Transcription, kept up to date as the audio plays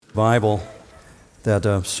Bible,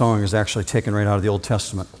 that song is actually taken right out of the Old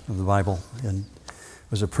Testament of the Bible, and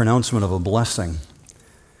it was a pronouncement of a blessing.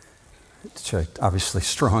 It's obviously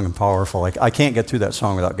strong and powerful. I can't get through that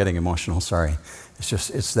song without getting emotional, sorry.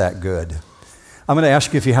 It's that good. I'm going to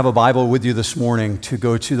ask you, if you have a Bible with you this morning, to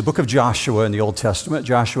go to the book of Joshua in the Old Testament,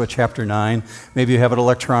 Joshua chapter 9. Maybe you have it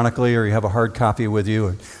electronically or you have a hard copy with you.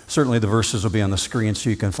 And certainly the verses will be on the screen so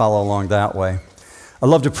you can follow along that way. I'd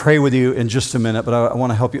love to pray with you in just a minute, but I want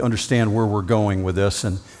to help you understand where we're going with this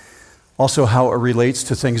and also how it relates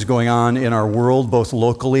to things going on in our world, both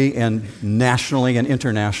locally and nationally and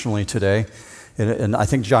internationally today. And I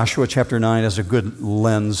think Joshua chapter 9 is a good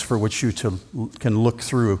lens for which you can look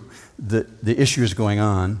through the issues going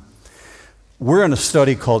on. We're in a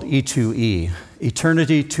study called E2E,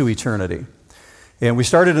 Eternity to Eternity. And we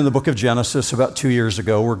started in the book of Genesis about 2 years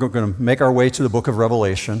ago. We're going to make our way to the book of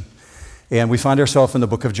Revelation. And we find ourselves in the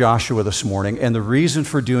book of Joshua this morning. And the reason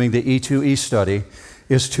for doing the E2E study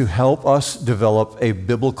is to help us develop a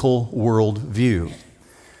biblical worldview.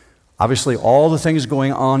 Obviously, all the things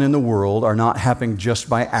going on in the world are not happening just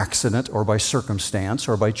by accident or by circumstance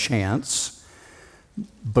or by chance.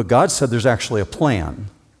 But God said there's actually a plan.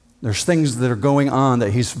 There's things that are going on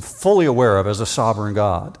that He's fully aware of as a sovereign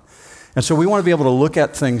God. And so we want to be able to look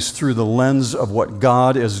at things through the lens of what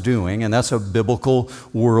God is doing, and that's a biblical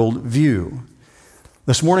worldview.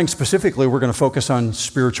 This morning specifically, we're going to focus on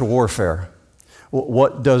spiritual warfare.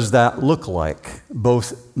 What does that look like?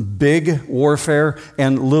 Both big warfare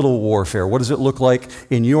and little warfare. What does it look like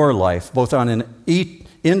in your life, both on an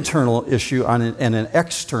internal issue and an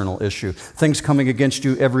external issue? Things coming against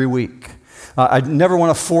you every week. I never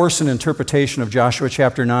want to force an interpretation of Joshua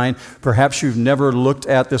chapter 9. Perhaps you've never looked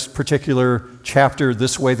at this particular chapter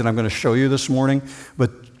this way that I'm going to show you this morning,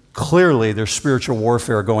 but clearly there's spiritual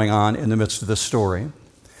warfare going on in the midst of this story.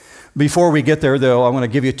 Before we get there, though, I want to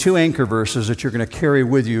give you two anchor verses that you're going to carry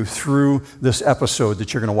with you through this episode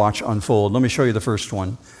that you're going to watch unfold. Let me show you the first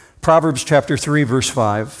one. Proverbs chapter 3, verse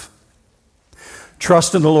 5.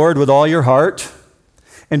 Trust in the Lord with all your heart,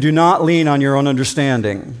 and do not lean on your own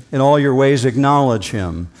understanding. In all your ways acknowledge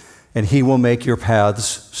Him, and He will make your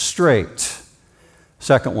paths straight.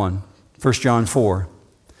 Second one, 1 John 4.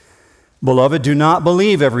 Beloved, do not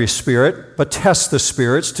believe every spirit, but test the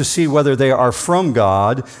spirits to see whether they are from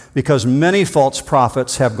God, because many false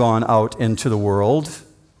prophets have gone out into the world.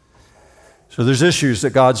 So there's issues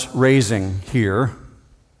that God's raising here.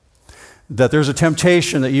 That there's a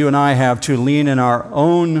temptation that you and I have to lean in our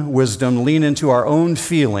own wisdom, lean into our own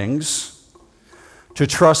feelings, to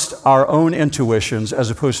trust our own intuitions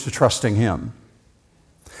as opposed to trusting Him.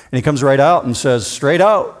 And He comes right out and says, straight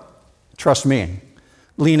out, trust me.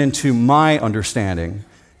 Lean into my understanding,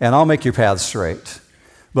 and I'll make your paths straight.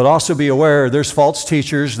 But also be aware, there's false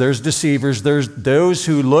teachers, there's deceivers, there's those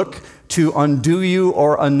who look to undo you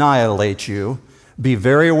or annihilate you. Be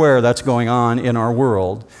very aware that's going on in our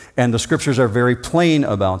world, and the Scriptures are very plain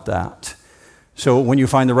about that. So when you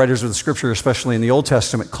find the writers of the Scripture, especially in the Old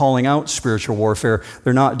Testament, calling out spiritual warfare,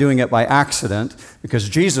 they're not doing it by accident, because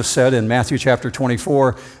Jesus said in Matthew chapter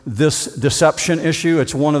 24, this deception issue,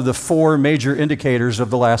 it's one of the four major indicators of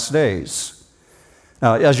the last days.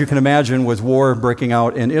 Now, as you can imagine, with war breaking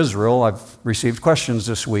out in Israel, I've received questions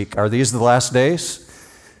this week. Are these the last days?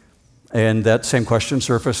 And that same question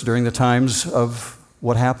surfaced during the times of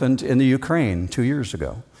what happened in the Ukraine 2 years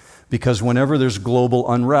ago. Because whenever there's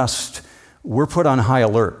global unrest, we're put on high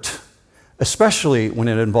alert, especially when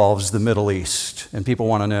it involves the Middle East. And people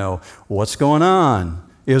want to know, what's going on?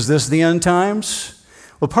 Is this the end times?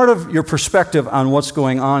 Well, part of your perspective on what's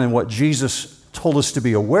going on and what Jesus told us to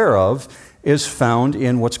be aware of is found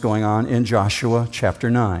in what's going on in Joshua chapter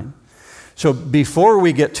 9. So before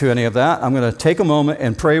we get to any of that, I'm going to take a moment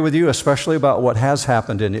and pray with you, especially about what has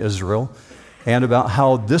happened in Israel and about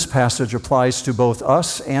how this passage applies to both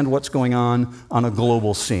us and what's going on a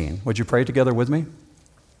global scene. Would you pray together with me?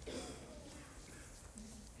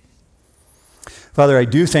 Father, I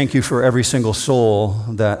do thank you for every single soul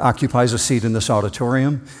that occupies a seat in this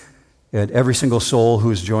auditorium and every single soul who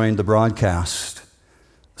has joined the broadcast.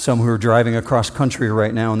 Some who are driving across country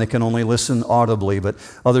right now and they can only listen audibly, but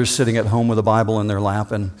others sitting at home with a Bible in their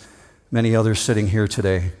lap, and many others sitting here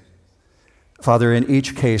today. Father, in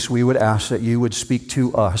each case, we would ask that you would speak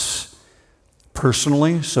to us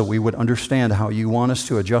personally so we would understand how you want us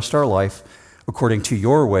to adjust our life according to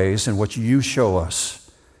your ways and what you show us,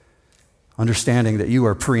 understanding that you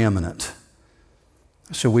are preeminent.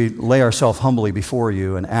 So we lay ourselves humbly before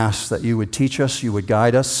you and ask that you would teach us, you would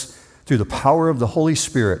guide us, through the power of the Holy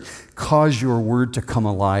Spirit, cause your word to come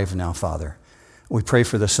alive now, Father. We pray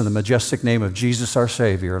for this in the majestic name of Jesus, our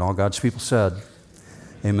Savior, and all God's people said,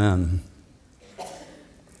 Amen.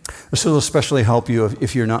 This will especially help you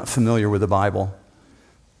if you're not familiar with the Bible.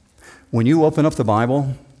 When you open up the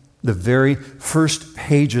Bible, the very first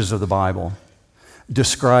pages of the Bible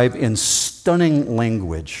describe in stunning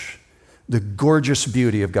language the gorgeous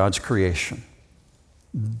beauty of God's creation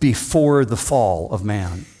before the fall of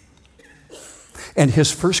man. And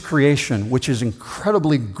his first creation, which is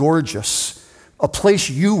incredibly gorgeous, a place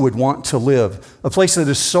you would want to live, a place that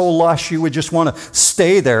is so lush you would just want to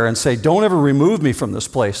stay there and say, don't ever remove me from this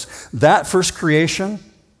place. That first creation,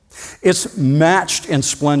 it's matched in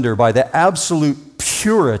splendor by the absolute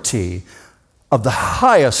purity of the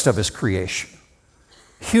highest of his creation.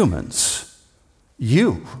 Humans,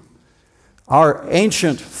 you, our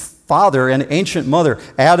ancient father and ancient mother,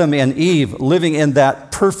 Adam and Eve, living in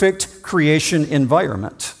that perfect creation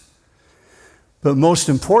environment. But most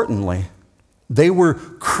importantly, they were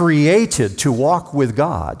created to walk with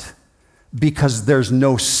God because there's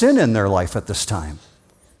no sin in their life at this time.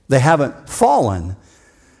 They haven't fallen.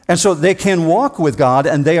 And so they can walk with God,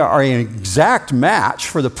 and they are an exact match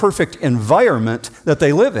for the perfect environment that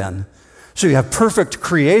they live in. So you have perfect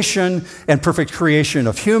creation and perfect creation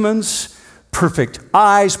of humans, perfect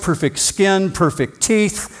eyes, perfect skin, perfect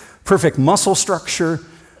teeth, perfect muscle structure,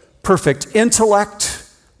 perfect intellect,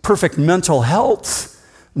 perfect mental health,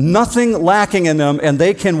 nothing lacking in them, and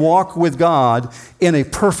they can walk with God in a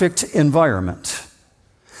perfect environment.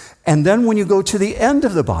 And then when you go to the end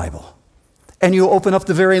of the Bible, and you open up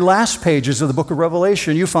the very last pages of the book of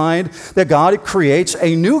Revelation, you find that God creates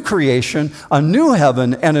a new creation, a new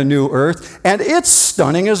heaven and a new earth, and it's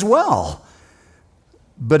stunning as well.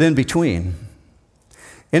 But in between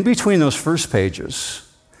those first pages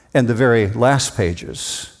and the very last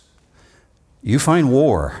pages, you find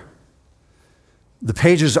war. The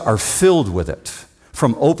pages are filled with it,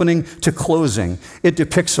 from opening to closing. It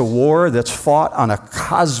depicts a war that's fought on a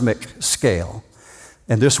cosmic scale.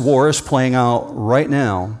 And this war is playing out right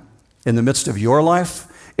now in the midst of your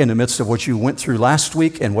life, in the midst of what you went through last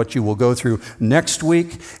week and what you will go through next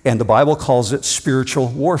week. And the Bible calls it spiritual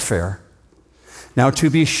warfare. Now, to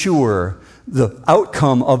be sure, the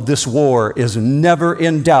outcome of this war is never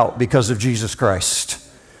in doubt because of Jesus Christ.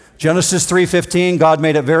 Genesis 3:15, God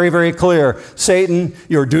made it very, very clear. Satan,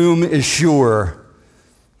 your doom is sure.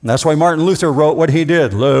 And that's why Martin Luther wrote what he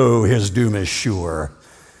did. Lo, his doom is sure.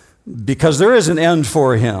 Because there is an end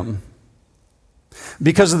for him.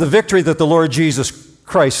 Because of the victory that the Lord Jesus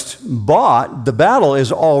Christ bought, the battle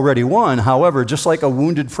is already won. However, just like a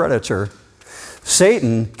wounded predator,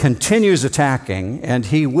 Satan continues attacking, and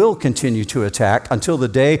he will continue to attack until the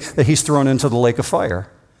day that he's thrown into the lake of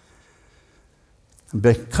fire.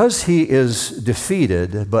 Because he is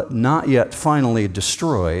defeated, but not yet finally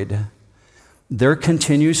destroyed, there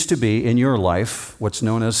continues to be in your life what's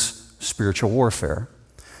known as spiritual warfare.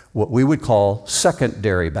 What we would call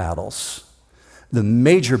secondary battles. The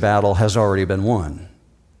major battle has already been won,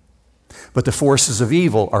 but the forces of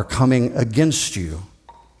evil are coming against you.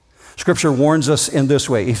 Scripture warns us in this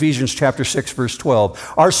way, Ephesians chapter 6, verse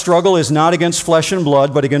 12. Our struggle is not against flesh and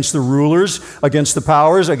blood, but against the rulers, against the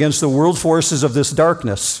powers, against the world forces of this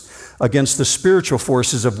darkness, against the spiritual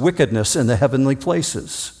forces of wickedness in the heavenly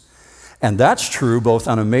places. And that's true both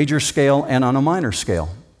on a major scale and on a minor scale.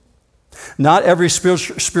 Not every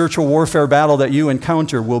spiritual warfare battle that you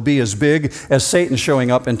encounter will be as big as Satan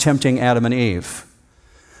showing up and tempting Adam and Eve.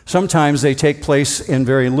 Sometimes they take place in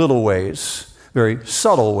very little ways, very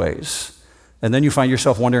subtle ways. And then you find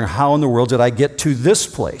yourself wondering, how in the world did I get to this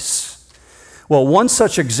place? Well, one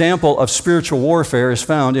such example of spiritual warfare is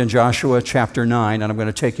found in Joshua chapter 9, and I'm going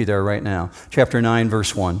to take you there right now. Chapter 9,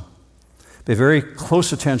 verse 1. Pay very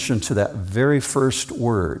close attention to that very first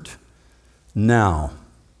word, now.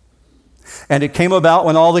 And it came about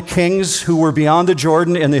when all the kings who were beyond the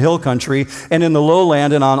Jordan in the hill country and in the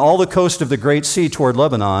lowland and on all the coast of the great sea toward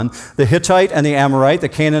Lebanon, the Hittite and the Amorite, the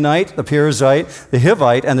Canaanite, the Perizzite, the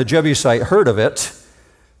Hivite, and the Jebusite heard of it,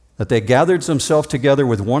 that they gathered themselves together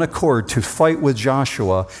with one accord to fight with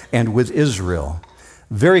Joshua and with Israel.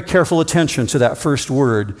 Very careful attention to that first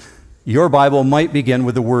word. Your Bible might begin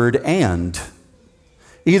with the word and.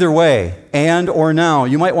 Either way, and or now,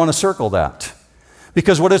 you might want to circle that.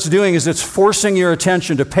 Because what it's doing is it's forcing your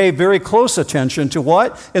attention to pay very close attention to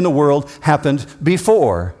what in the world happened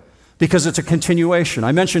before. Because it's a continuation.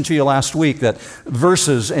 I mentioned to you last week that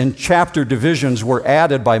verses and chapter divisions were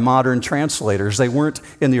added by modern translators. They weren't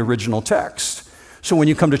in the original text. So when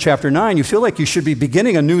you come to chapter 9, you feel like you should be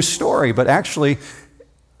beginning a new story, but actually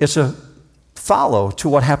it's a follow to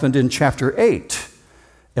what happened in chapter 8.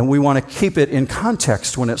 And we want to keep it in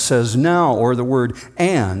context when it says now or the word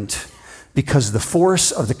and. because the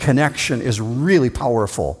force of the connection is really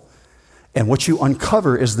powerful. And what you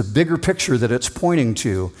uncover is the bigger picture that it's pointing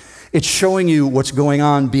to. It's showing you what's going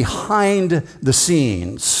on behind the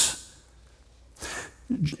scenes.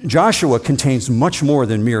 Joshua contains much more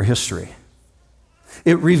than mere history.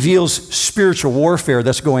 It reveals spiritual warfare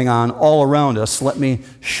that's going on all around us. Let me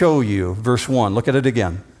show you. Verse 1, look at it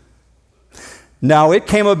again. Now it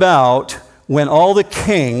came about when all the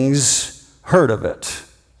kings heard of it.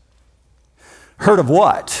 Heard of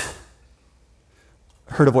what?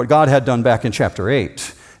 Heard of what God had done back in chapter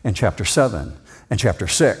 8 and chapter 7 and chapter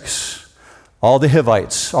 6. All the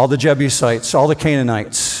Hivites, all the Jebusites, all the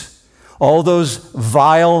Canaanites, all those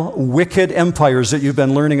vile, wicked empires that you've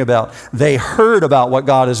been learning about, they heard about what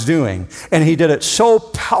God is doing. And he did it so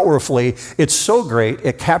powerfully, it's so great,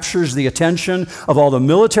 it captures the attention of all the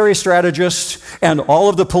military strategists and all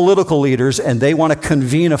of the political leaders, and they want to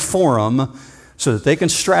convene a forum so that they can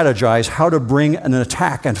strategize how to bring an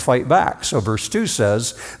attack and fight back. So verse 2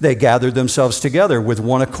 says, they gathered themselves together with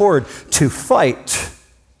one accord to fight.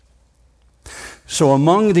 So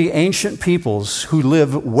among the ancient peoples who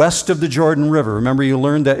live west of the Jordan River, remember you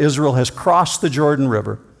learned that Israel has crossed the Jordan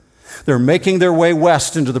River. They're making their way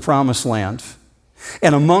west into the Promised Land.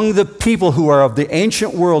 And among the people who are of the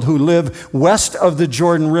ancient world who live west of the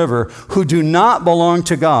Jordan River, who do not belong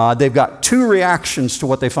to God, they've got two reactions to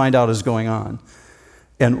what they find out is going on.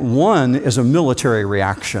 And one is a military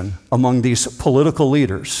reaction among these political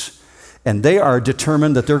leaders. And they are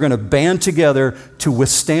determined that they're going to band together to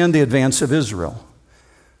withstand the advance of Israel.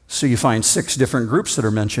 So you find 6 different groups that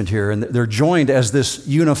are mentioned here, and they're joined as this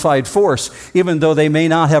unified force. Even though they may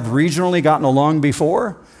not have regionally gotten along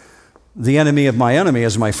before, the enemy of my enemy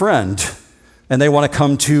is my friend. And they want to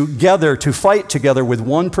come together to fight together with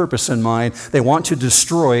one purpose in mind. They want to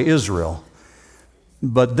destroy Israel.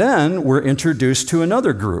 But then we're introduced to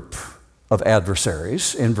another group of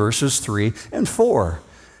adversaries in verses 3 and 4.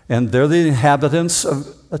 And they're the inhabitants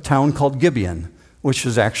of a town called Gibeon, which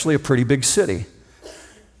is actually a pretty big city.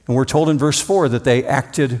 And we're told in verse 4 that they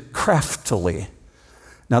acted craftily.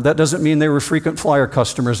 Now, that doesn't mean they were frequent flyer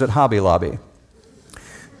customers at Hobby Lobby.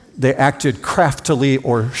 They acted craftily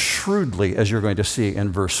or shrewdly, as you're going to see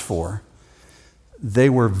in verse 4. They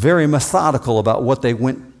were very methodical about what they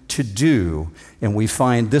went to do, and we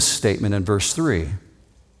find this statement in verse 3.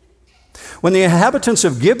 When the inhabitants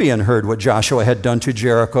of Gibeon heard what Joshua had done to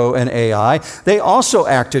Jericho and Ai, they also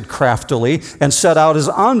acted craftily and set out as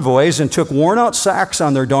envoys and took worn-out sacks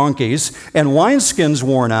on their donkeys and wineskins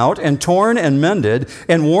worn out and torn and mended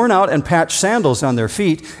and worn out and patched sandals on their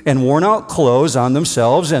feet and worn-out clothes on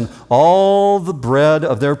themselves, and all the bread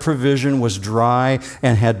of their provision was dry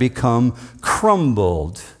and had become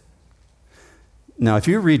crumbled. Now, if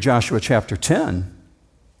you read Joshua chapter 10,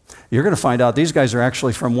 you're going to find out these guys are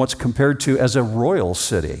actually from what's compared to as a royal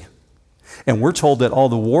city. And we're told that all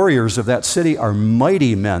the warriors of that city are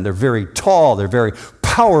mighty men. They're very tall, they're very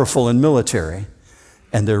powerful in military,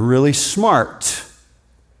 and they're really smart,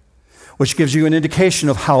 which gives you an indication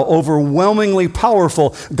of how overwhelmingly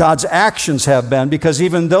powerful God's actions have been, because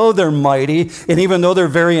even though they're mighty and even though they're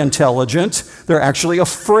very intelligent, they're actually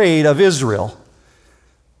afraid of Israel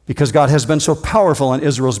because God has been so powerful on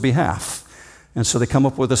Israel's behalf. And so they come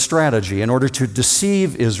up with a strategy in order to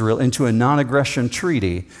deceive Israel into a non-aggression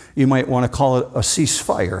treaty. You might want to call it a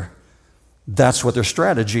ceasefire. That's what their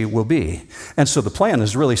strategy will be. And so the plan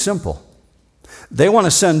is really simple. They want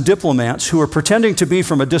to send diplomats who are pretending to be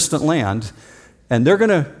from a distant land, and they're going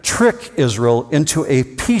to trick Israel into a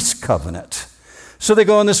peace covenant. So they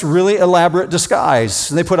go in this really elaborate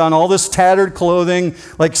disguise. And they put on all this tattered clothing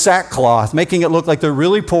like sackcloth, making it look like they're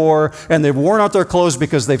really poor, and they've worn out their clothes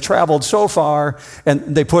because they've traveled so far. And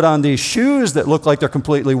they put on these shoes that look like they're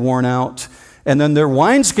completely worn out. And then their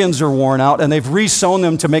wineskins are worn out, and they've re-sewn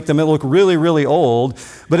them to make them look really, really old.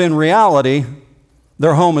 But in reality,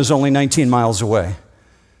 their home is only 19 miles away.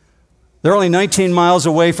 They're only 19 miles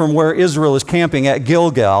away from where Israel is camping at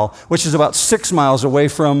Gilgal, which is about 6 miles away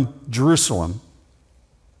from Jerusalem.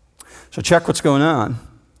 So check what's going on.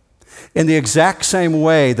 In the exact same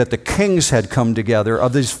way that the kings had come together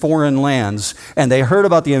of these foreign lands and they heard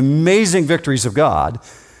about the amazing victories of God,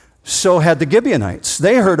 so had the Gibeonites.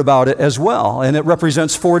 They heard about it as well, and it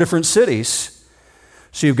represents 4 different cities.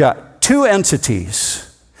 So you've got two entities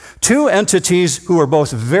who are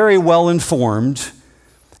both very well informed,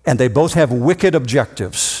 and they both have wicked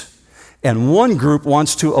objectives. And one group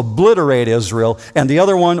wants to obliterate Israel, and the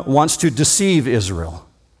other one wants to deceive Israel.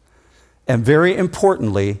 And very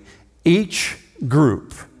importantly, each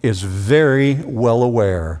group is very well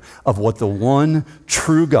aware of what the one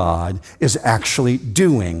true God is actually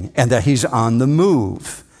doing and that he's on the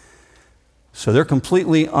move. So they're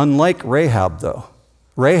completely unlike Rahab, though.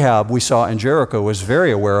 Rahab, we saw in Jericho, was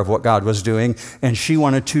very aware of what God was doing, and she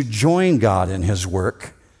wanted to join God in his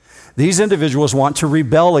work. These individuals want to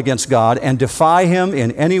rebel against God and defy him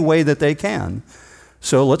in any way that they can.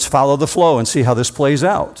 So let's follow the flow and see how this plays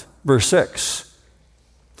out. Verse 6.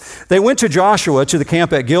 They went to Joshua to the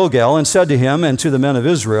camp at Gilgal and said to him and to the men of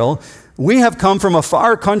Israel, "We have come from a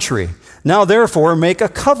far country. Now therefore make a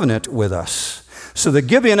covenant with us." So the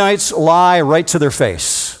Gibeonites lie right to their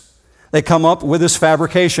face. They come up with this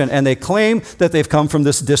fabrication and they claim that they've come from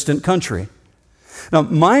this distant country. Now,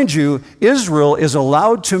 mind you, Israel is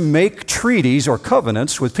allowed to make treaties or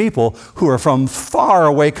covenants with people who are from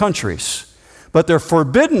faraway countries. But they're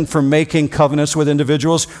forbidden from making covenants with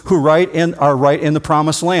individuals who are right in the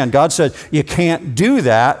promised land. God said, you can't do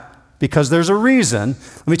that because there's a reason.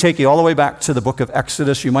 Let me take you all the way back to the book of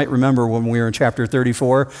Exodus. You might remember when we were in chapter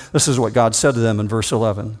 34. This is what God said to them in verse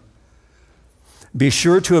 11. "Be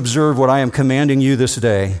sure to observe what I am commanding you this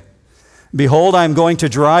day. Behold, I am going to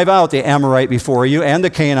drive out the Amorite before you, and the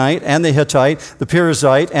Canaanite, and the Hittite, the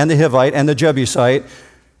Perizzite, and the Hivite, and the Jebusite."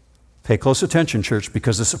 Pay close attention, church,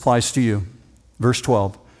 because this applies to you. Verse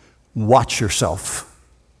 12, watch yourself.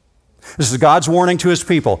 This is God's warning to his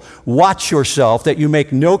people. Watch yourself that you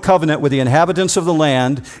make no covenant with the inhabitants of the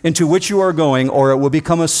land into which you are going, or it will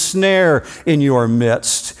become a snare in your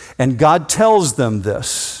midst. And God tells them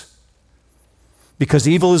this because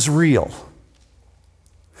evil is real.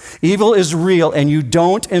 Evil is real, and you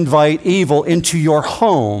don't invite evil into your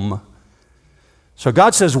home. So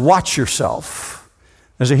God says, watch yourself.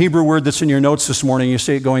 There's a Hebrew word that's in your notes this morning. You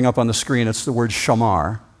see it going up on the screen. It's the word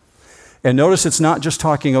shamar. And notice it's not just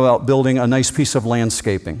talking about building a nice piece of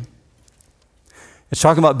landscaping. It's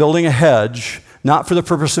talking about building a hedge, not for the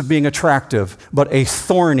purpose of being attractive, but a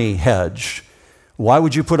thorny hedge. Why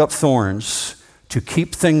would you put up thorns? To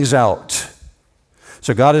keep things out.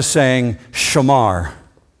 So God is saying, shamar.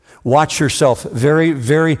 Watch yourself very,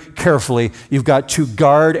 very carefully. You've got to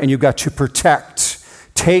guard and you've got to protect.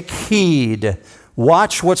 Take heed.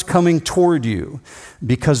 Watch what's coming toward you,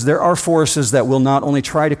 because there are forces that will not only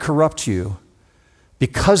try to corrupt you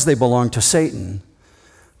because they belong to Satan,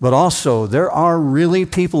 but also there are really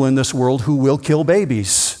people in this world who will kill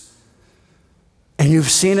babies. And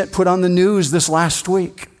you've seen it put on the news this last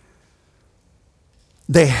week.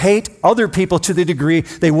 They hate other people to the degree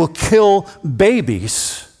they will kill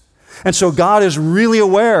babies. And so God is really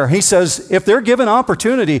aware. He says, if they're given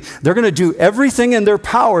opportunity, they're going to do everything in their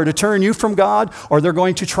power to turn you from God, or they're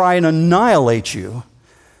going to try and annihilate you.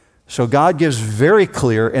 So God gives very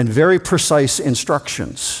clear and very precise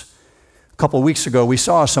instructions. A couple of weeks ago, we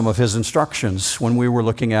saw some of his instructions when we were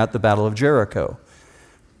looking at the Battle of Jericho.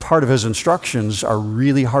 Part of his instructions are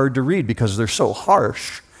really hard to read because they're so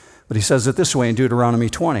harsh. But he says it this way in Deuteronomy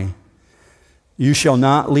 20. "You shall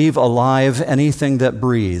not leave alive anything that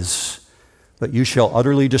breathes, but you shall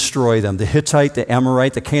utterly destroy them, the Hittite, the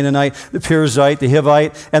Amorite, the Canaanite, the Perizzite, the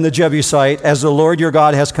Hivite, and the Jebusite, as the Lord your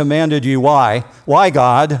God has commanded you." Why? Why,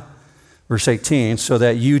 God? Verse 18, so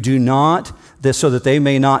that they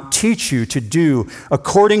may not teach you to do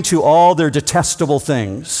according to all their detestable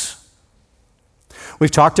things. We've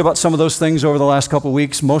talked about some of those things over the last couple of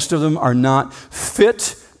weeks. Most of them are not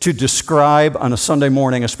fit to describe on a Sunday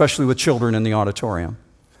morning, especially with children in the auditorium.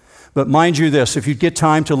 But mind you this, if you get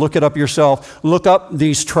time to look it up yourself, look up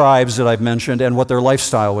these tribes that I've mentioned and what their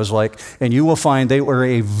lifestyle was like, and you will find they were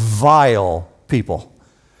a vile people.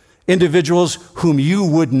 Individuals whom you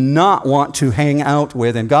would not want to hang out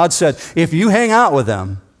with. And God said, if you hang out with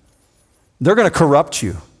them, they're going to corrupt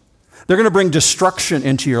you. They're going to bring destruction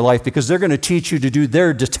into your life because they're going to teach you to do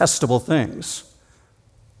their detestable things.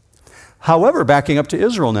 However, backing up to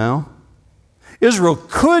Israel now, Israel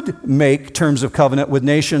could make terms of covenant with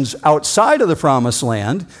nations outside of the promised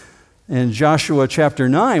land. In Joshua chapter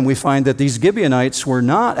 9, we find that these Gibeonites were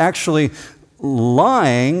not actually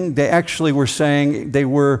lying. They actually were saying they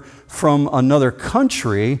were from another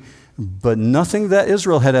country, but nothing that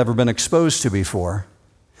Israel had ever been exposed to before.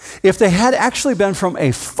 If they had actually been from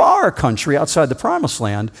a far country outside the promised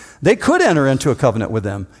land, they could enter into a covenant with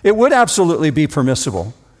them. It would absolutely be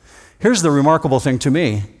permissible. Here's the remarkable thing to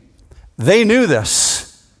me. They knew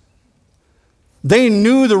this. They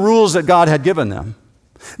knew the rules that God had given them.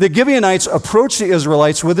 The Gibeonites approached the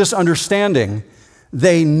Israelites with this understanding.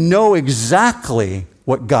 They know exactly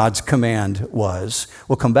what God's command was.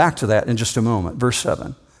 We'll come back to that in just a moment. Verse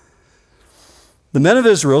 7. The men of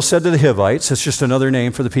Israel said to the Hivites, it's just another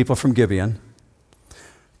name for the people from Gibeon,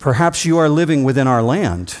 "Perhaps you are living within our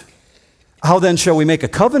land. How then shall we make a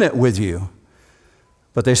covenant with you?"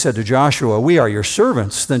 But they said to Joshua, "We are your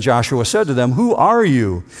servants." Then Joshua said to them, "Who are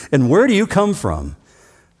you, and where do you come from?"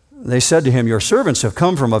 They said to him, "Your servants have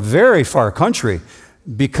come from a very far country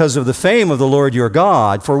because of the fame of the Lord your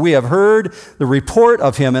God, for we have heard the report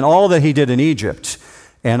of him and all that he did in Egypt,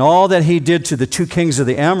 and all that he did to the two kings of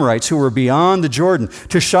the Amorites who were beyond the Jordan,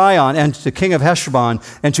 to Sihon and to the king of Heshbon,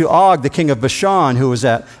 and to Og, the king of Bashan, who was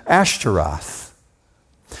at Ashtaroth."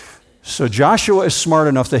 So Joshua is smart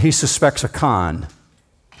enough that he suspects a con.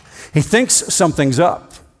 He thinks something's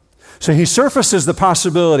up. So he surfaces the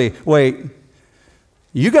possibility, wait,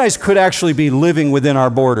 you guys could actually be living within our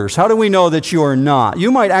borders. How do we know that you are not?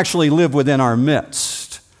 You might actually live within our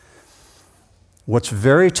midst. What's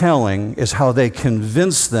very telling is how they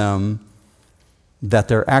convince them that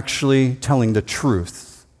they're actually telling the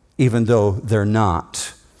truth, even though they're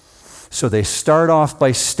not. So they start off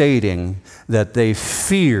by stating that they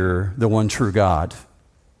fear the one true God.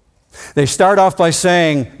 They start off by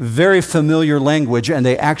saying very familiar language, and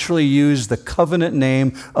they actually use the covenant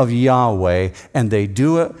name of Yahweh, and they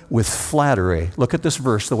do it with flattery. Look at this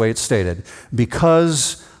verse, the way it's stated.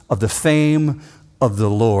 Because of the fame of the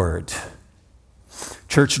Lord.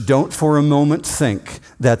 Church, don't for a moment think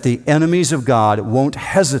that the enemies of God won't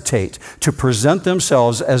hesitate to present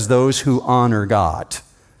themselves as those who honor God,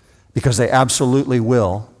 because they absolutely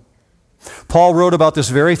will. Paul wrote about this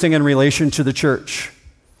very thing in relation to the church.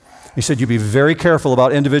 He said, you be very careful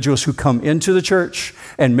about individuals who come into the church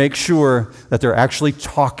and make sure that they're actually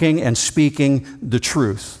talking and speaking the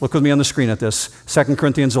truth. Look with me on the screen at this, 2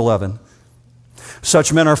 Corinthians 11.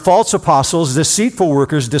 Such men are false apostles, deceitful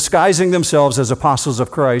workers, disguising themselves as apostles of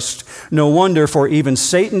Christ. No wonder, for even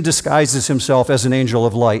Satan disguises himself as an angel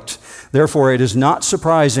of light. Therefore, it is not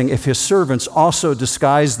surprising if his servants also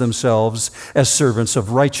disguise themselves as servants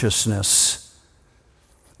of righteousness.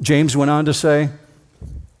 James went on to say,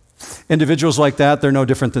 individuals like that, they're no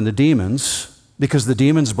different than the demons, because the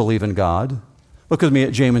demons believe in God. Look with me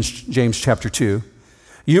at James chapter 2.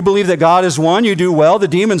 You believe that God is one, you do well. The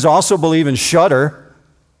demons also believe and shudder.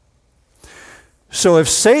 So if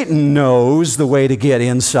Satan knows the way to get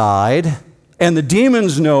inside, and the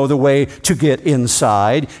demons know the way to get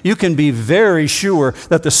inside, you can be very sure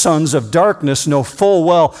that the sons of darkness know full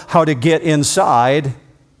well how to get inside.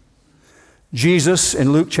 Jesus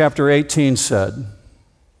in Luke chapter 18 said,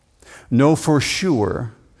 know for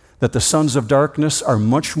sure that the sons of darkness are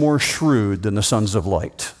much more shrewd than the sons of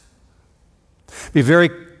light. Be very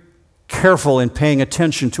careful in paying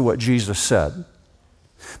attention to what Jesus said.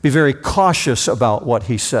 Be very cautious about what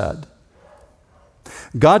he said.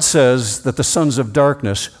 God says that the sons of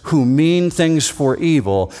darkness who mean things for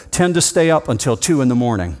evil tend to stay up until 2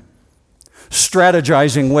 a.m,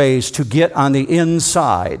 strategizing ways to get on the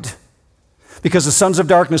inside. Because the sons of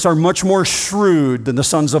darkness are much more shrewd than the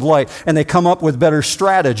sons of light, and they come up with better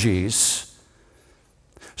strategies.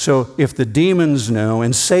 So if the demons know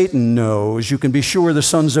and Satan knows, you can be sure the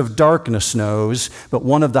sons of darkness knows, but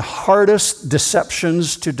one of the hardest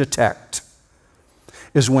deceptions to detect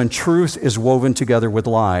is when truth is woven together with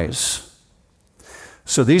lies.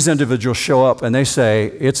 So these individuals show up and they say,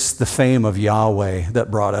 it's the fame of Yahweh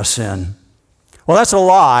that brought us in. Well, that's a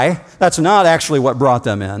lie. That's not actually what brought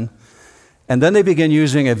them in. And then they begin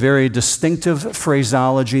using a very distinctive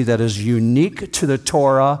phraseology that is unique to the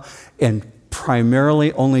Torah, and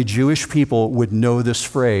primarily only Jewish people would know this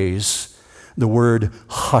phrase, the word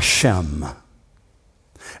Hashem.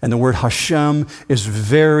 And the word Hashem is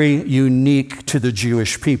very unique to the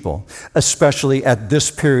Jewish people, especially at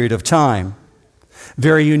this period of time.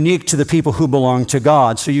 Very unique to the people who belong to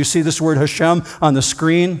God. So you see this word Hashem on the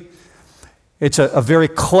screen? It's a very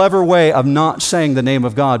clever way of not saying the name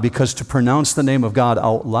of God, because to pronounce the name of God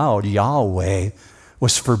out loud, Yahweh,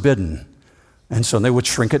 was forbidden. And so they would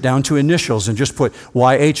shrink it down to initials and just put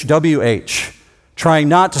YHWH, trying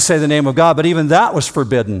not to say the name of God, but even that was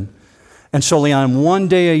forbidden. And so on one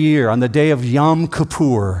day a year, on the day of Yom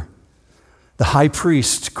Kippur, the high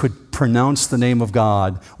priest could pronounce the name of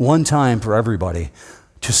God one time for everybody,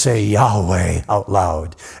 to say Yahweh out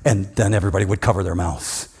loud, and then everybody would cover their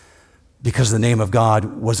mouth, because the name of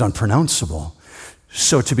God was unpronounceable.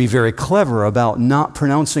 So to be very clever about not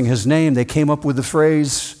pronouncing his name, they came up with the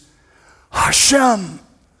phrase, Hashem,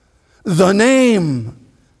 the name,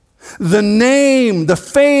 the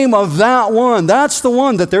fame of that one. That's the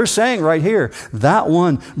one that they're saying right here. That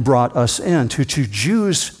one brought us in. To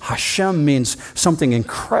Jews, Hashem means something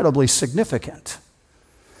incredibly significant.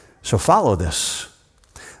 So follow this.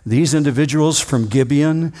 These individuals from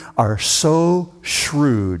Gibeon are so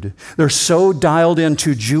shrewd. They're so dialed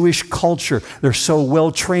into Jewish culture. They're so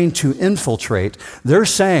well trained to infiltrate. They're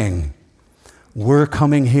saying, we're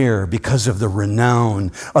coming here because of the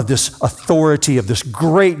renown of this authority of this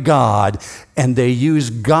great God. And they use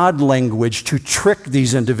God language to trick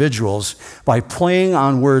these individuals by playing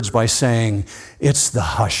on words by saying, it's the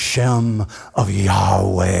Hashem of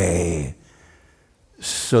Yahweh.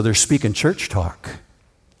 So they're speaking church talk.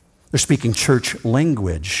 They're speaking church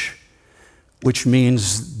language, which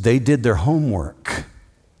means they did their homework,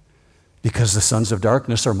 because the sons of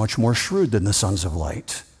darkness are much more shrewd than the sons of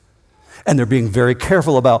light. And they're being very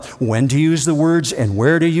careful about when to use the words and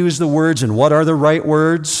where to use the words and what are the right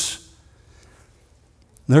words.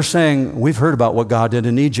 They're saying, we've heard about what God did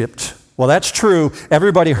in Egypt. Well, that's true.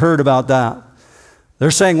 Everybody heard about that.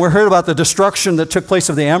 They're saying, we heard about the destruction that took place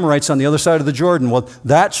of the Amorites on the other side of the Jordan. Well,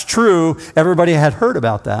 that's true. Everybody had heard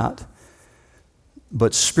about that.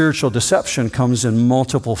 But spiritual deception comes in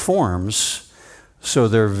multiple forms, so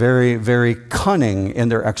they're very, very cunning in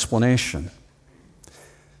their explanation.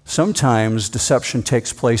 Sometimes deception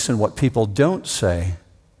takes place in what people don't say.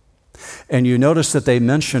 And you notice that they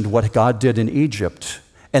mentioned what God did in Egypt,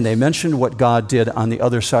 and they mentioned what God did on the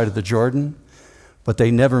other side of the Jordan, but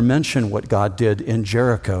they never mentioned what God did in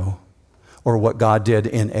Jericho or what God did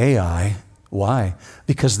in Ai. Why?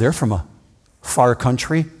 Because they're from a far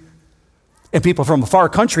country. And people from a far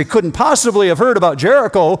country couldn't possibly have heard about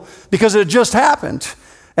Jericho because it had just happened.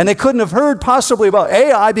 And they couldn't have heard possibly about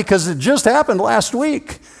Ai because it just happened last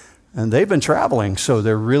week. And they've been traveling, so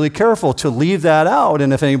they're really careful to leave that out.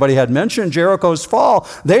 And if anybody had mentioned Jericho's fall,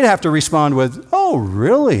 they'd have to respond with, oh,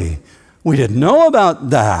 really? We didn't know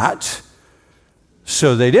about that.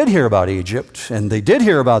 So they did hear about Egypt, and they did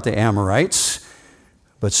hear about the Amorites,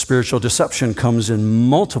 but spiritual deception comes in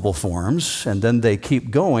multiple forms, and then they keep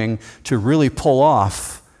going to really pull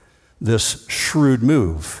off this shrewd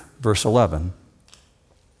move. Verse 11.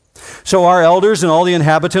 So our elders and all the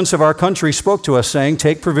inhabitants of our country spoke to us, saying,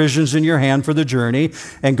 take provisions in your hand for the journey,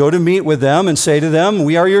 and go to meet with them, and say to them,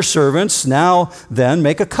 we are your servants. Now then,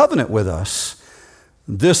 make a covenant with us.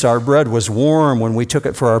 This, our bread, was warm when we took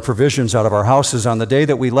it for our provisions out of our houses on the day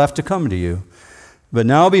that we left to come to you. But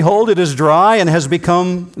now, behold, it is dry and has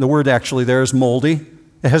become, the word actually there is moldy,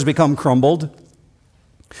 it has become crumbled.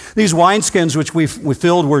 These wineskins which we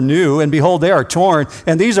filled were new, and behold, they are torn.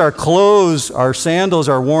 And these are clothes, our sandals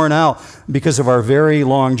are worn out because of our very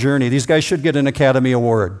long journey. These guys should get an Academy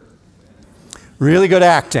Award. Really good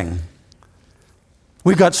acting.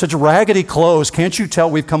 We've got such raggedy clothes. Can't you tell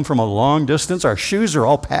we've come from a long distance? Our shoes are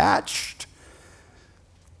all patched.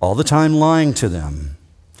 All the time lying to them.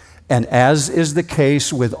 And as is the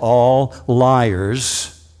case with all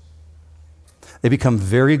liars, they become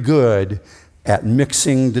very good at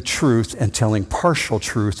mixing the truth and telling partial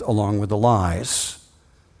truth along with the lies.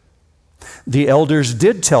 The elders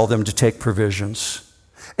did tell them to take provisions,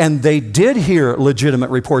 and they did hear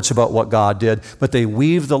legitimate reports about what God did, but they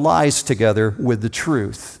weave the lies together with the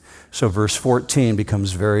truth. So verse 14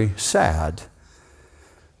 becomes very sad.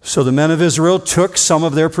 So the men of Israel took some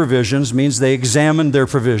of their provisions, means they examined their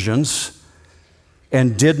provisions,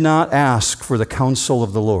 and did not ask for the counsel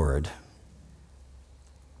of the Lord.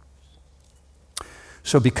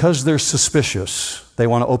 So because they're suspicious, they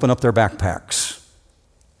want to open up their backpacks.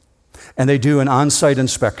 And they do an on-site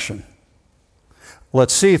inspection.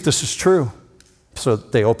 Let's see if this is true. So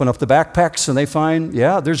they open up the backpacks and they find,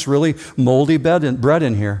 yeah, there's really moldy bread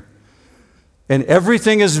in here. And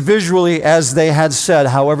everything is visually as they had said.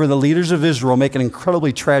 However, the leaders of Israel make an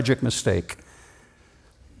incredibly tragic mistake.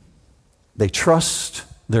 They trust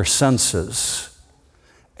their senses,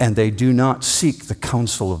 and they do not seek the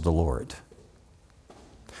counsel of the Lord.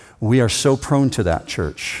 We are so prone to that,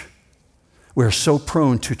 church. We are so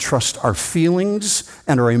prone to trust our feelings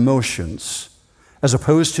and our emotions as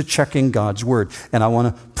opposed to checking God's word. And I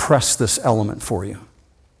want to press this element for you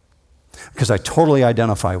because I totally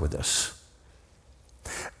identify with this.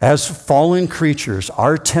 As fallen creatures,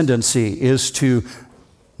 our tendency is to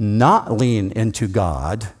not lean into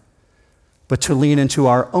God, but to lean into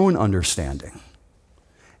our own understanding.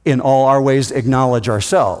 In all our ways, acknowledge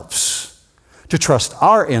ourselves. To trust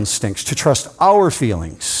our instincts, to trust our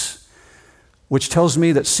feelings, which tells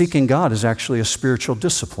me that seeking God is actually a spiritual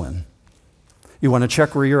discipline. You want to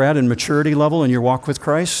check where you're at in maturity level in your walk with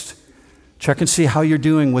Christ? Check and see how you're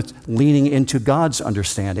doing with leaning into God's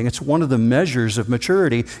understanding. It's one of the measures of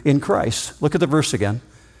maturity in Christ. Look at the verse again.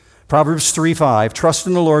 Proverbs 3:5, trust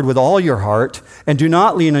in the Lord with all your heart, and do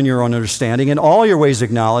not lean on your own understanding. In all your ways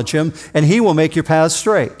acknowledge him, and he will make your paths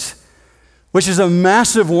straight. Which is a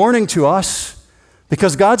massive warning to us.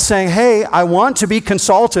 Because God's saying, hey, I want to be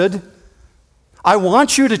consulted. I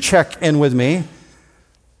want you to check in with me.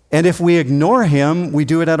 And if we ignore him, we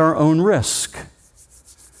do it at our own risk.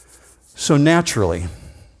 So naturally,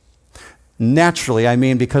 I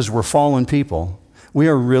mean because we're fallen people, we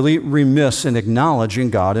are really remiss in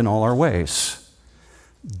acknowledging God in all our ways.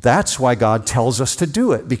 That's why God tells us to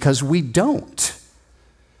do it, because we don't.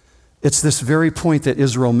 It's this very point that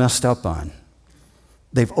Israel messed up on.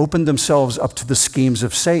 They've opened themselves up to the schemes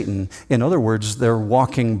of Satan. In other words, they're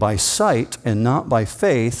walking by sight and not by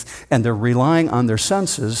faith, and they're relying on their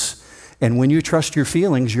senses. And when you trust your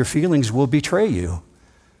feelings will betray you.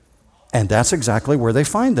 And that's exactly where they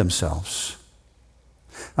find themselves.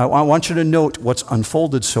 I want you to note what's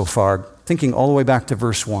unfolded so far, thinking all the way back to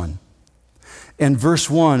verse 1. In verse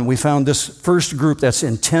 1, we found this first group that's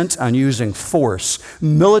intent on using force,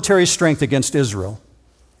 military strength against Israel.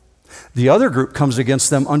 The other group comes against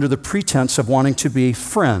them under the pretense of wanting to be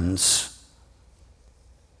friends.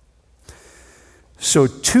 So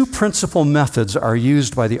two principal methods are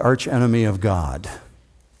used by the archenemy of God: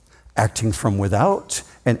 acting from without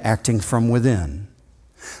and acting from within.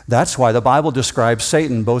 That's why the Bible describes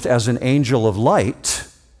Satan both as an angel of light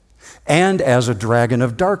and as a dragon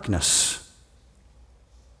of darkness.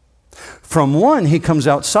 From one, he comes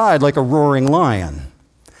outside like a roaring lion,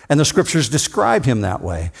 and the scriptures describe him that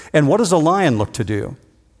way. And what does a lion look to do?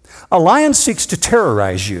 A lion seeks to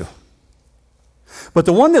terrorize you. But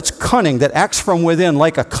the one that's cunning, that acts from within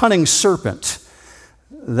like a cunning serpent,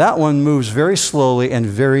 that one moves very slowly and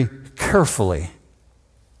very carefully.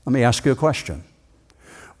 Let me ask you a question.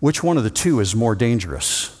 Which one of the two is more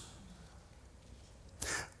dangerous?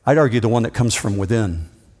 I'd argue the one that comes from within.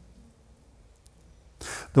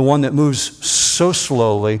 The one that moves so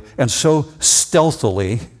slowly and so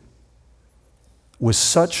stealthily with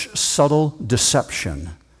such subtle deception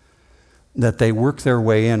that they work their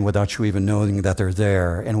way in without you even knowing that they're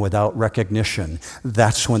there, and without recognition.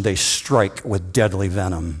 That's when they strike with deadly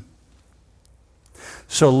venom.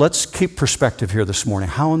 So let's keep perspective here this morning.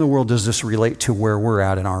 How in the world does this relate to where we're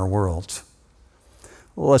at in our world?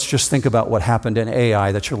 Well, let's just think about what happened in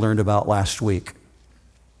Ai that you learned about last week.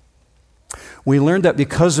 We learned that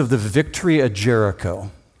because of the victory at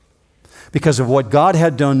Jericho, because of what God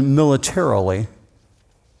had done militarily,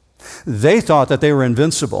 they thought that they were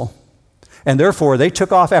invincible, and therefore they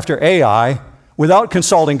took off after Ai without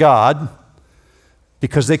consulting God,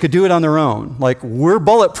 because they could do it on their own. Like, we're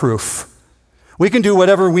bulletproof. We can do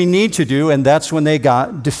whatever we need to do, and that's when they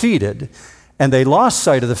got defeated. And they lost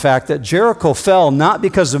sight of the fact that Jericho fell not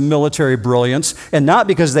because of military brilliance and not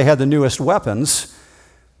because they had the newest weapons,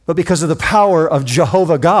 but because of the power of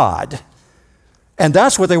Jehovah God. And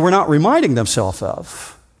that's what they were not reminding themselves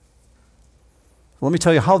of. Let me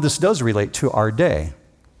tell you how this does relate to our day.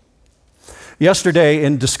 Yesterday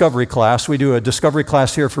in Discovery class, we do a Discovery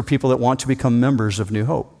class here for people that want to become members of New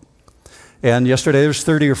Hope. And yesterday there's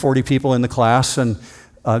 30 or 40 people in the class, and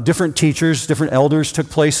different teachers, different elders took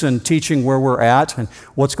place in teaching where we're at and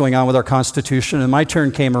what's going on with our Constitution. And my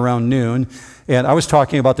turn came around noon, and I was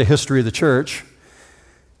talking about the history of the church.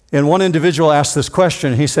 And one individual asked this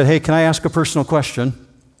question. He said, "Hey, can I ask a personal question?"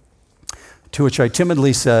 To which I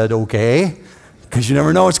timidly said, "Okay," because you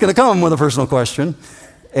never know what's going to come with a personal question.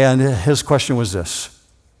 And his question was this: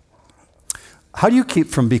 how do you keep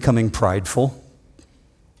from becoming prideful?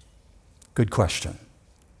 Good question.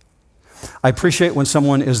 I appreciate when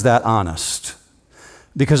someone is that honest,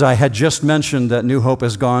 because I had just mentioned that New Hope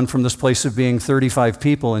has gone from this place of being 35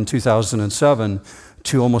 people in 2007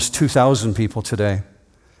 to almost 2,000 people today.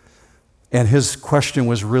 And his question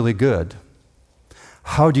was really good.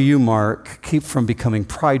 How do you, Mark, keep from becoming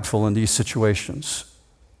prideful in these situations?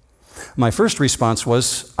 My first response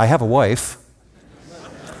was, I have a wife.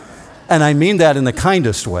 And I mean that in the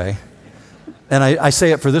kindest way. And I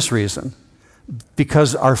say it for this reason.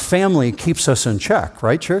 Because our family keeps us in check,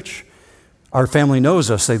 right, church? Our family knows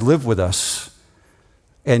us, they live with us,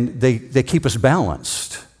 and they keep us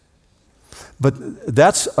balanced. But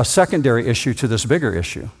that's a secondary issue to this bigger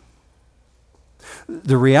issue.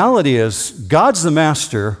 The reality is, God's the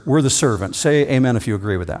master, we're the servant. Say amen if you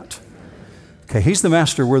agree with that. Okay, he's the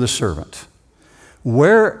master, we're the servant.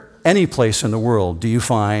 Where any place in the world do you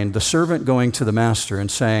find the servant going to the master and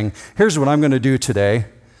saying, here's what I'm going to do today,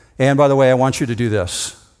 and by the way, I want you to do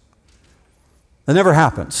this? That never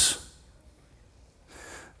happens.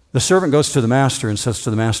 The servant goes to the master and says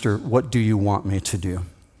to the master, what do you want me to do?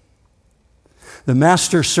 The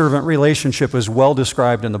master-servant relationship is well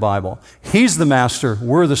described in the Bible. He's the master,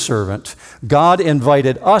 we're the servant. God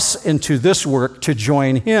invited us into this work to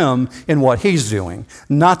join him in what he's doing,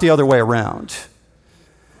 not the other way around.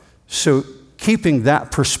 So keeping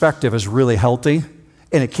that perspective is really healthy,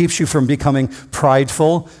 and it keeps you from becoming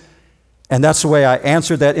prideful. And that's the way I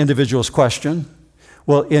answered that individual's question.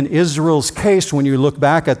 Well, in Israel's case, when you look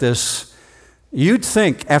back at this, You'd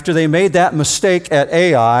think after they made that mistake at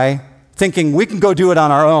Ai, thinking we can go do it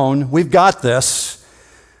on our own, we've got this,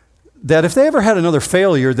 that if they ever had another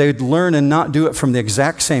failure, they'd learn and not do it from the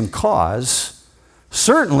exact same cause.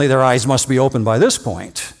 Certainly their eyes must be open by this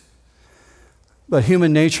point. But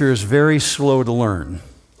human nature is very slow to learn.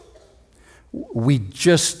 We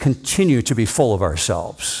just continue to be full of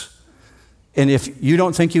ourselves. And if you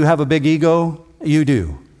don't think you have a big ego, you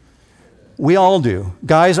do. We all do.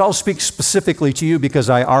 Guys, I'll speak specifically to you because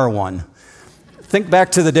I are one. Think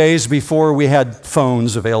back to the days before we had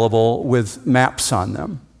phones available with maps on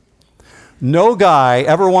them. No guy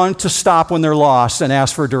ever wanted to stop when they're lost and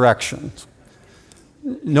ask for directions.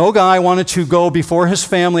 No guy wanted to go before his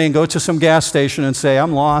family and go to some gas station and say,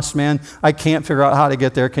 I'm lost, man. I can't figure out how to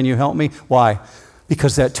get there. Can you help me? Why?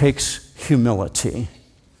 Because that takes humility.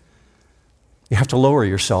 You have to lower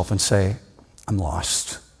yourself and say, I'm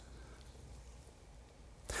lost.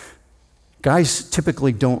 Guys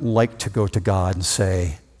typically don't like to go to God and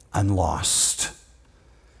say, I'm lost.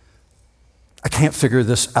 I can't figure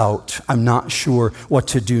this out. I'm not sure what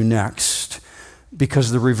to do next.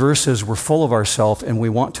 Because the reverse is we're full of ourselves and we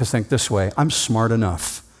want to think this way, I'm smart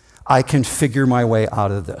enough. I can figure my way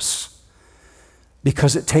out of this.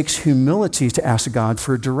 Because it takes humility to ask God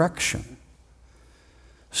for direction.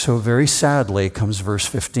 So very sadly comes verse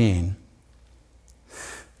 15.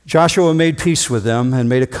 Joshua made peace with them and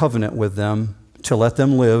made a covenant with them to let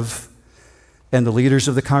them live, and the leaders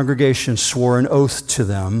of the congregation swore an oath to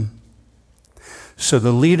them. So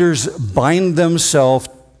the leaders bind themselves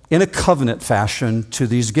in a covenant fashion to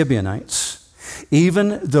these Gibeonites.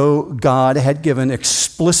 Even though God had given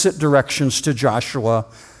explicit directions to Joshua,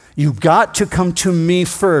 you've got to come to me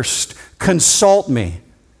first, consult me.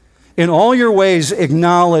 In all your ways,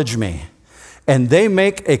 acknowledge me. And they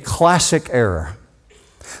make a classic error.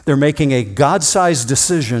 They're making a God-sized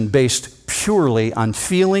decision based purely on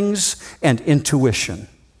feelings and intuition.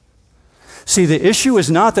 See, the issue is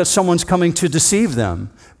not that someone's coming to deceive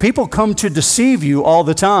them. People come to deceive you all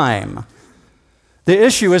the time. The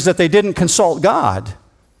issue is that they didn't consult God,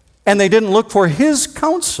 and they didn't look for His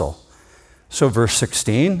counsel. So verse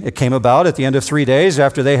 16, it came about at the end of 3 days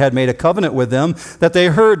after they had made a covenant with them that they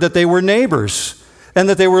heard that they were neighbors and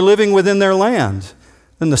that they were living within their land.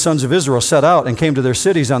 Then the sons of Israel set out and came to their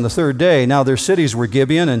cities on the third day. Now their cities were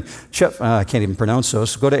Gibeon and I can't even pronounce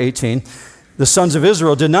those, so go to 18. The sons of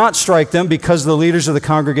Israel did not strike them because the leaders of the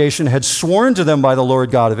congregation had sworn to them by the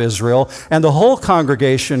Lord God of Israel, and the whole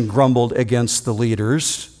congregation grumbled against the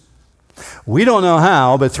leaders. We don't know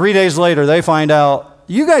how, but 3 days later they find out,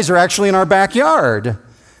 you guys are actually in our backyard.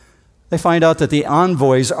 They find out that the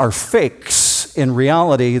envoys are fakes. In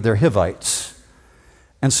reality, they're Hivites.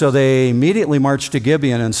 And so they immediately march to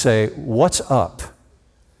Gibeon and say, what's up?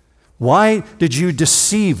 Why did you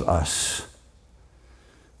deceive us?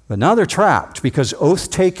 But now they're trapped because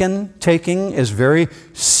oath-taking is very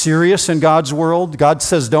serious in God's world. God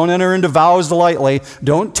says don't enter into vows lightly.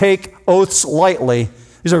 Don't take oaths lightly.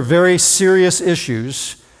 These are very serious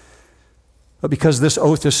issues. But because this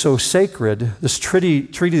oath is so sacred, this treaty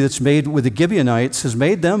that's made with the Gibeonites has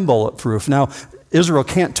made them bulletproof. Now, Israel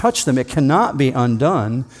can't touch them. It cannot be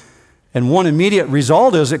undone. And one immediate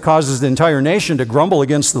result is it causes the entire nation to grumble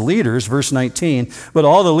against the leaders, verse 19. But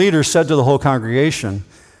all the leaders said to the whole congregation,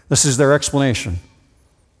 this is their explanation.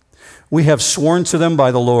 We have sworn to them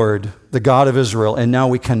by the Lord, the God of Israel, and now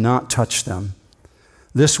we cannot touch them.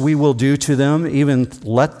 This we will do to them, even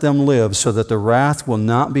let them live, so that the wrath will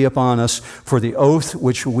not be upon us for the oath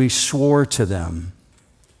which we swore to them.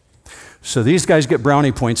 So these guys get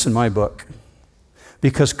brownie points in my book.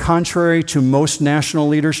 Because contrary to most national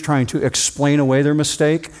leaders trying to explain away their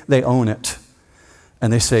mistake, they own it.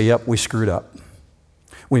 And they say, yep, we screwed up.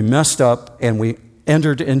 We messed up and we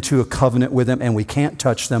entered into a covenant with them and we can't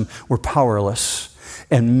touch them. We're powerless.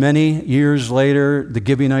 And many years later, the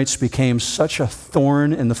Gibeonites became such a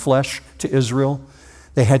thorn in the flesh to Israel,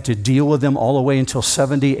 they had to deal with them all the way until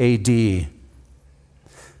 70 AD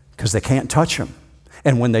because they can't touch them.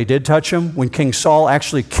 And when they did touch them, when King Saul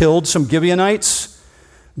actually killed some Gibeonites,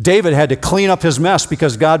 David had to clean up his mess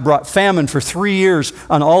because God brought famine for 3 years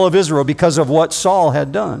on all of Israel because of what Saul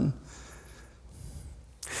had done.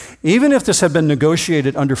 Even if this had been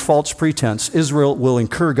negotiated under false pretense, Israel will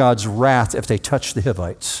incur God's wrath if they touch the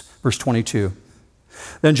Hivites. Verse 22.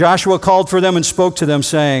 Then Joshua called for them and spoke to them,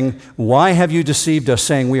 saying, why have you deceived us,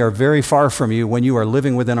 saying we are very far from you when you are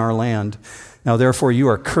living within our land? Now therefore you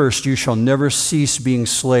are cursed. You shall never cease being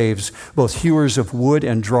slaves, both hewers of wood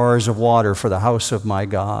and drawers of water for the house of my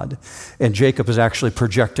God. And Jacob is actually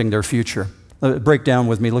projecting their future. Break down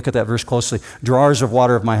with me. Look at that verse closely. Drawers of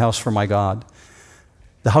water of my house for my God.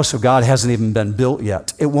 The house of God hasn't even been built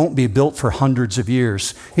yet. It won't be built for hundreds of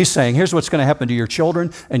years. He's saying, here's what's going to happen to your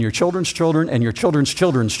children and your children's children and your children's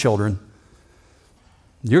children's children.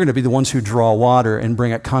 You're going to be the ones who draw water and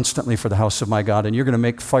bring it constantly for the house of my God, and you're going to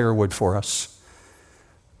make firewood for us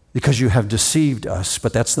because you have deceived us,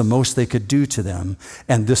 but that's the most they could do to them.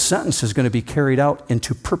 And this sentence is going to be carried out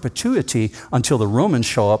into perpetuity until the Romans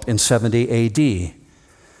show up in 70 AD.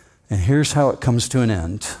 And here's how it comes to an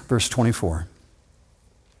end. Verse 24.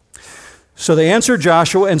 So they answered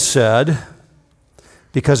Joshua and said,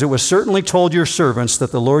 because it was certainly told your servants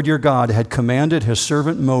that the Lord your God had commanded his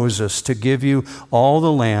servant Moses to give you all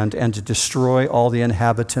the land and to destroy all the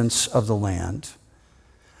inhabitants of the land.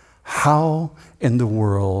 How in the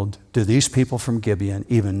world do these people from Gibeon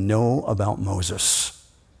even know about Moses?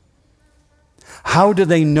 How do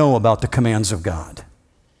they know about the commands of God?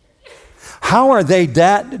 How are they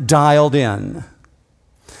that dialed in?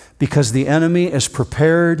 Because the enemy is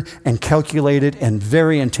prepared and calculated and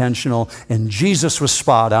very intentional, and Jesus was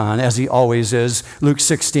spot on, as he always is. Luke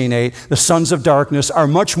 16:8, the sons of darkness are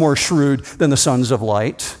much more shrewd than the sons of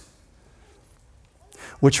light.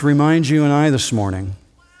 Which reminds you and I this morning,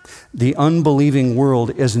 the unbelieving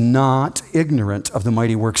world is not ignorant of the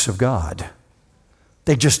mighty works of God.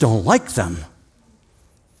 They just don't like them.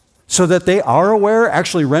 So that they are aware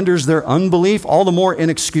actually renders their unbelief all the more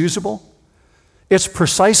inexcusable. It's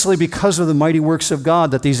precisely because of the mighty works of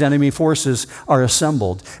God that these enemy forces are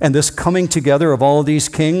assembled. And this coming together of all of these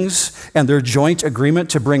kings and their joint agreement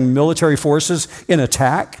to bring military forces in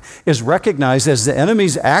attack is recognized as the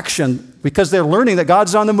enemy's action because they're learning that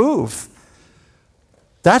God's on the move.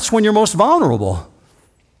 That's when you're most vulnerable.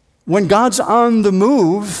 When God's on the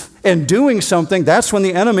move and doing something, that's when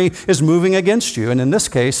the enemy is moving against you. And in this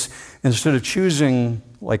case, instead of choosing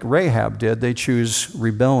like Rahab did, they choose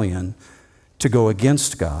rebellion to go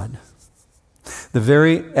against God. The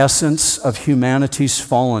very essence of humanity's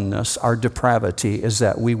fallenness, our depravity, is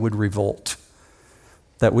that we would revolt.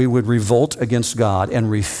 That we would revolt against God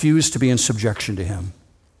and refuse to be in subjection to him.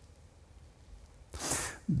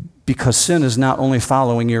 Because sin is not only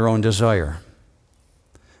following your own desire,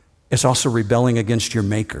 it's also rebelling against your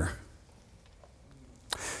maker.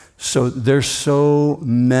 So there's so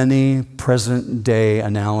many present day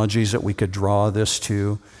analogies that we could draw this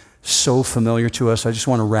to, so familiar to us. I just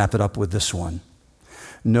want to wrap it up with this one.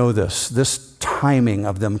 Know this timing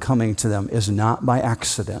of them coming to them is not by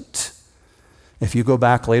accident. If you go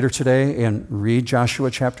back later today and read Joshua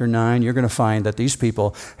chapter 9, you're going to find that these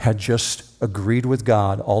people had just agreed with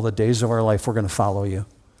God all the days of our life, we're going to follow you.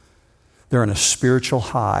 They're in a spiritual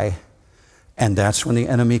high, and that's when the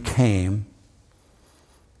enemy came,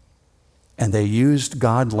 and they used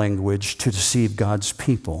God language to deceive God's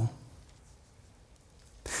people.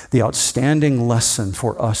 The outstanding lesson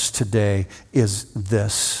for us today is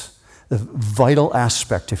this. The vital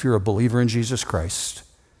aspect, if you're a believer in Jesus Christ,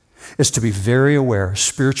 is to be very aware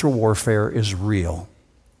spiritual warfare is real.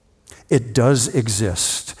 It does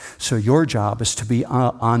exist. So your job is to be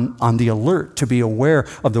on the alert, to be aware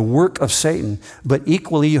of the work of Satan. But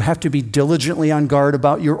equally, you have to be diligently on guard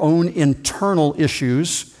about your own internal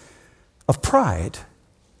issues of pride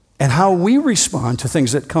and how we respond to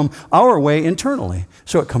things that come our way internally.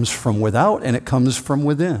 So it comes from without and it comes from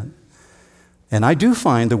within. And I do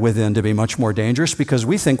find the within to be much more dangerous because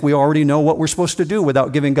we think we already know what we're supposed to do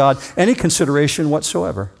without giving God any consideration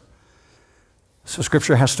whatsoever. So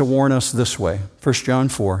Scripture has to warn us this way. 1 John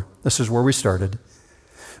 4, this is where we started.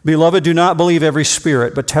 Beloved, do not believe every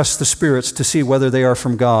spirit, but test the spirits to see whether they are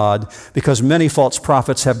from God, because many false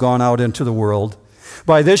prophets have gone out into the world.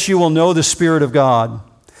 By this you will know the Spirit of God.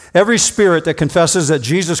 Every spirit that confesses that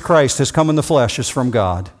Jesus Christ has come in the flesh is from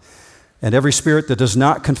God. And every spirit that does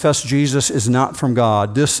not confess Jesus is not from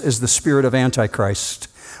God. This is the spirit of Antichrist,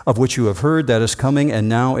 of which you have heard that is coming and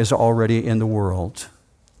now is already in the world.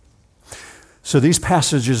 So these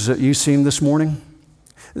passages that you've seen this morning,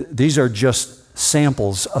 these are just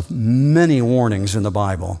samples of many warnings in the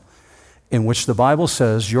Bible in which the Bible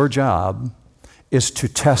says your job is to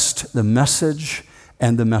test the message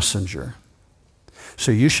and the messenger.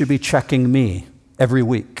 So you should be checking me every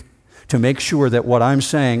week to make sure that what I'm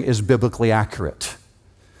saying is biblically accurate,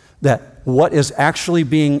 that what is actually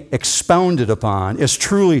being expounded upon is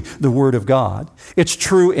truly the Word of God. It's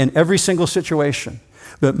true in every single situation,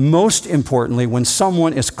 but most importantly, when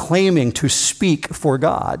someone is claiming to speak for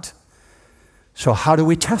God. So how do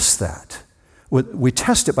we test that? We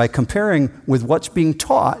test it by comparing with what's being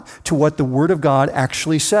taught to what the Word of God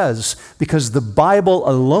actually says, because the Bible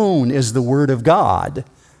alone is the Word of God.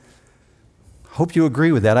 Hope you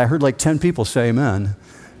agree with that. I heard like 10 people say amen.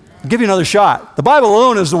 I'll give you another shot. The Bible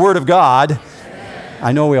alone is the Word of God.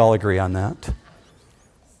 I know we all agree on that.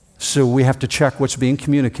 So we have to check what's being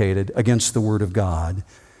communicated against the Word of God.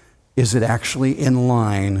 Is it actually in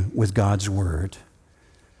line with God's Word?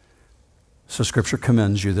 So Scripture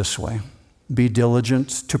commends you this way. Be diligent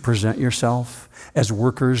to present yourself as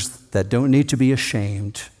workers that don't need to be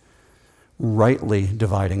ashamed, rightly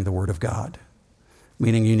dividing the Word of God.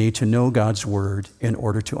 Meaning you need to know God's Word in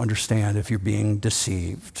order to understand if you're being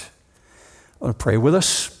deceived. I want to pray with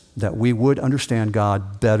us that we would understand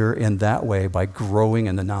God better in that way by growing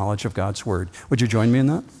in the knowledge of God's Word. Would you join me in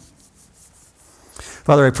that?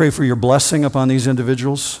 Father, I pray for your blessing upon these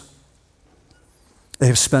individuals. They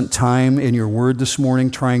have spent time in your Word this morning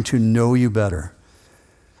trying to know you better.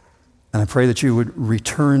 And I pray that you would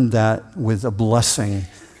return that with a blessing,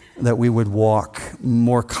 that we would walk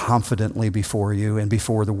more confidently before you and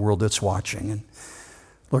before the world that's watching. And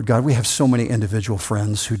Lord God, we have so many individual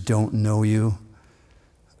friends who don't know you,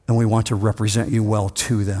 and we want to represent you well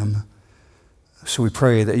to them. So we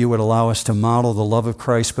pray that you would allow us to model the love of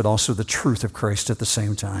Christ, but also the truth of Christ at the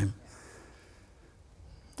same time.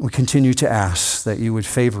 We continue to ask that you would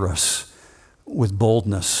favor us with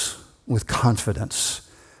boldness, with confidence,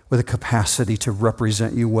 with a capacity to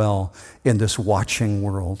represent you well in this watching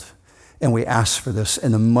world. And we ask for this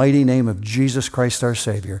in the mighty name of Jesus Christ our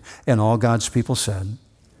Savior. And all God's people said,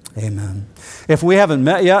 amen. If we haven't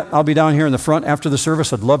met yet, I'll be down here in the front after the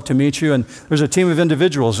service. I'd love to meet you. And there's a team of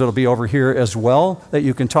individuals that'll be over here as well that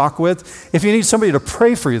you can talk with. If you need somebody to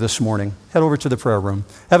pray for you this morning, head over to the prayer room.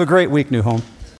 Have a great week, New Home.